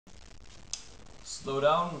Slow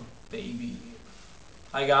down, baby.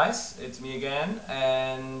 Hi guys, it's me again,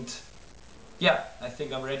 and yeah, I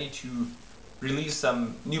think I'm ready to release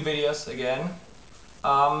some new videos again.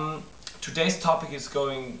 Um, Today's topic is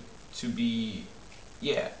going to be,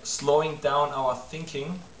 slowing down our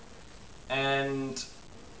thinking. And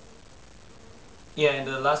in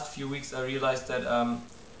the last few weeks I realized that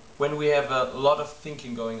when we have a lot of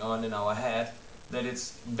thinking going on in our head, that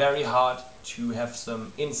it's very hard to have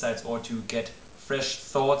some insights or to get fresh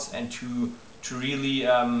thoughts and to really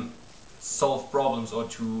solve problems or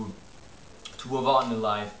to move on in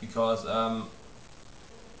life, because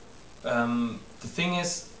the thing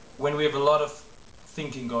is, when we have a lot of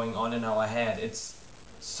thinking going on in our head, it's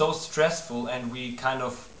so stressful and we kind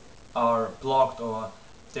of are blocked, or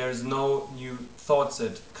there's no new thoughts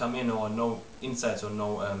that come in, or no insights, or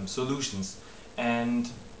no solutions.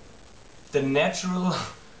 And the natural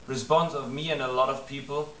response of me and a lot of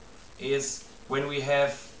people is, when we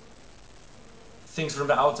have things from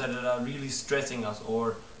the outside that are really stressing us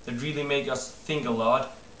or that really make us think a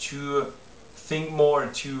lot, to think more,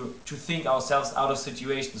 to think ourselves out of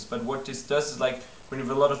situations. But what this does is, like, when you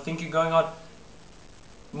have a lot of thinking going on,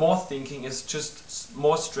 more thinking is just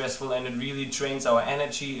more stressful, and it really drains our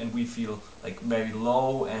energy, and we feel like very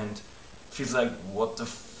low and feels like, what the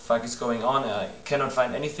fuck is going on? I cannot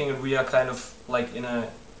find anything, and we are kind of like in a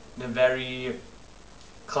very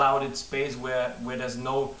clouded space where there's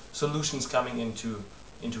no solutions coming into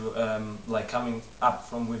like coming up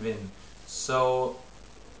from within. So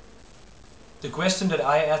the question that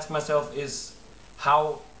I ask myself is,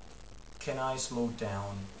 how can I slow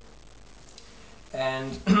down?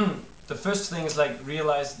 And the first thing is, like,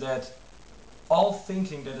 realize that all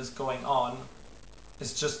thinking that is going on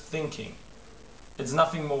is just thinking. It's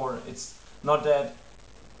nothing more. It's not that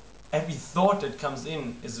every thought that comes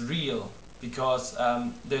in is real, because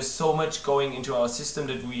there's so much going into our system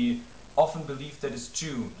that we often believe that is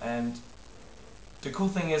true. And the cool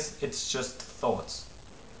thing is, it's just thoughts.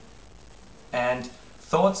 And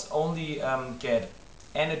thoughts only get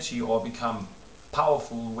energy or become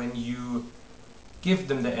powerful when you give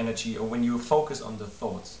them the energy, or when you focus on the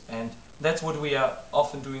thoughts. And that's what we are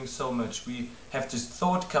often doing so much. We have this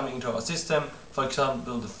thought coming into our system, for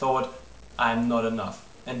example the thought, I'm not enough,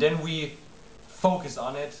 and then we focus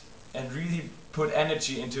on it and really put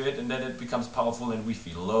energy into it, and then it becomes powerful, and we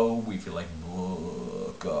feel low, we feel like,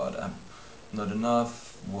 whoa, God, I'm not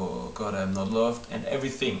enough, whoa, God, I'm not loved, and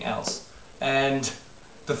everything else. And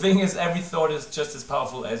the thing is, every thought is just as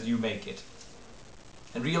powerful as you make it.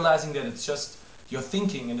 And realizing that it's just your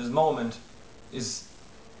thinking in this moment is,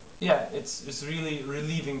 it's really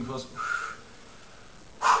relieving, because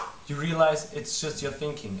you realize it's just your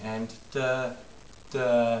thinking. And the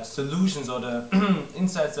solutions or the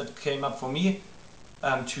insights that came up for me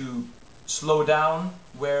to slow down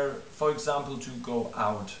were, for example, to go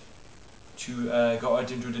out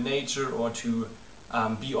into the nature, or to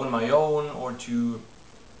be on my own, or to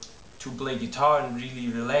play guitar and really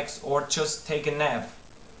relax, or just take a nap.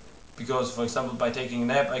 Because, for example, by taking a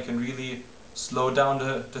nap I can really slow down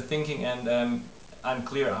the thinking, and I'm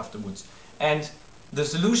clear afterwards. And the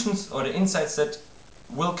solutions or the insights that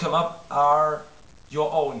will come up are your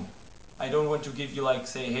own. I don't want to give you, like,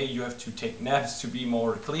 say, hey, you have to take naps to be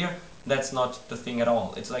more clear. That's not the thing at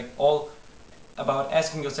all. It's like all about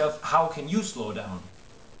asking yourself, how can you slow down?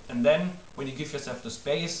 And then when you give yourself the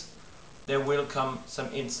space, there will come some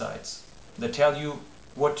insights that tell you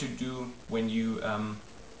what to do when you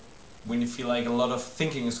feel like a lot of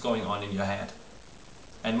thinking is going on in your head.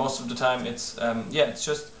 And most of the time it's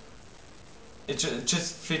it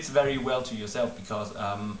just fits very well to yourself, because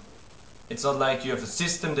it's not like you have a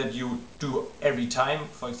system that you do every time.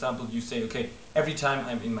 For example, you say, okay, every time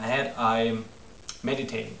I'm in my head I'm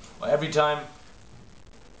meditating, or every time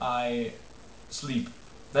I sleep.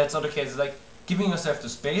 That's not the case. It's like giving yourself the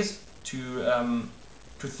space to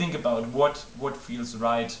think about what feels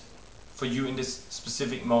right for you in this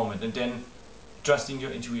specific moment, and then trusting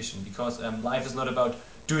your intuition, because life is not about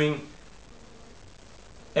doing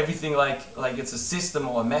everything like it's a system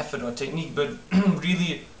or a method or technique, but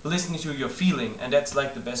really listening to your feeling. And that's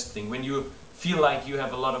like the best thing. When you feel like you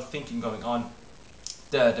have a lot of thinking going on,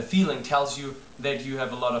 the feeling tells you that you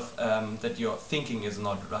have a lot of that your thinking is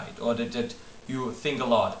not right, or that you think a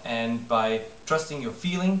lot. And by trusting your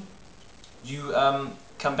feeling, you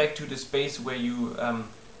come back to the space where you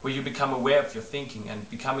become aware of your thinking. And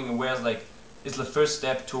becoming aware is the first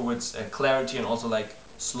step towards clarity, and also like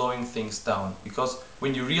slowing things down. Because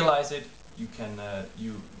when you realize it, you can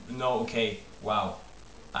you know, okay, wow,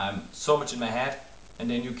 I'm so much in my head, and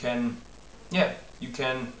then you can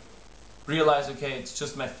realize, okay, it's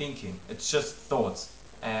just my thinking, it's just thoughts.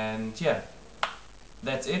 And yeah,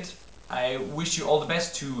 that's it. I wish you all the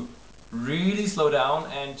best to really slow down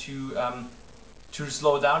and to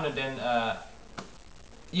slow down, and then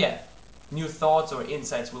yeah, new thoughts or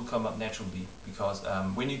insights will come up naturally, because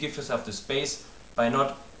when you give yourself the space by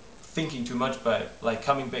not thinking too much, by like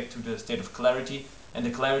coming back to the state of clarity, and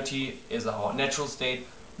the clarity is our natural state,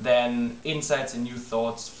 then insights and new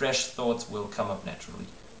thoughts, fresh thoughts will come up naturally.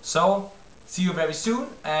 So see you very soon,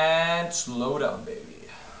 and slow down, baby.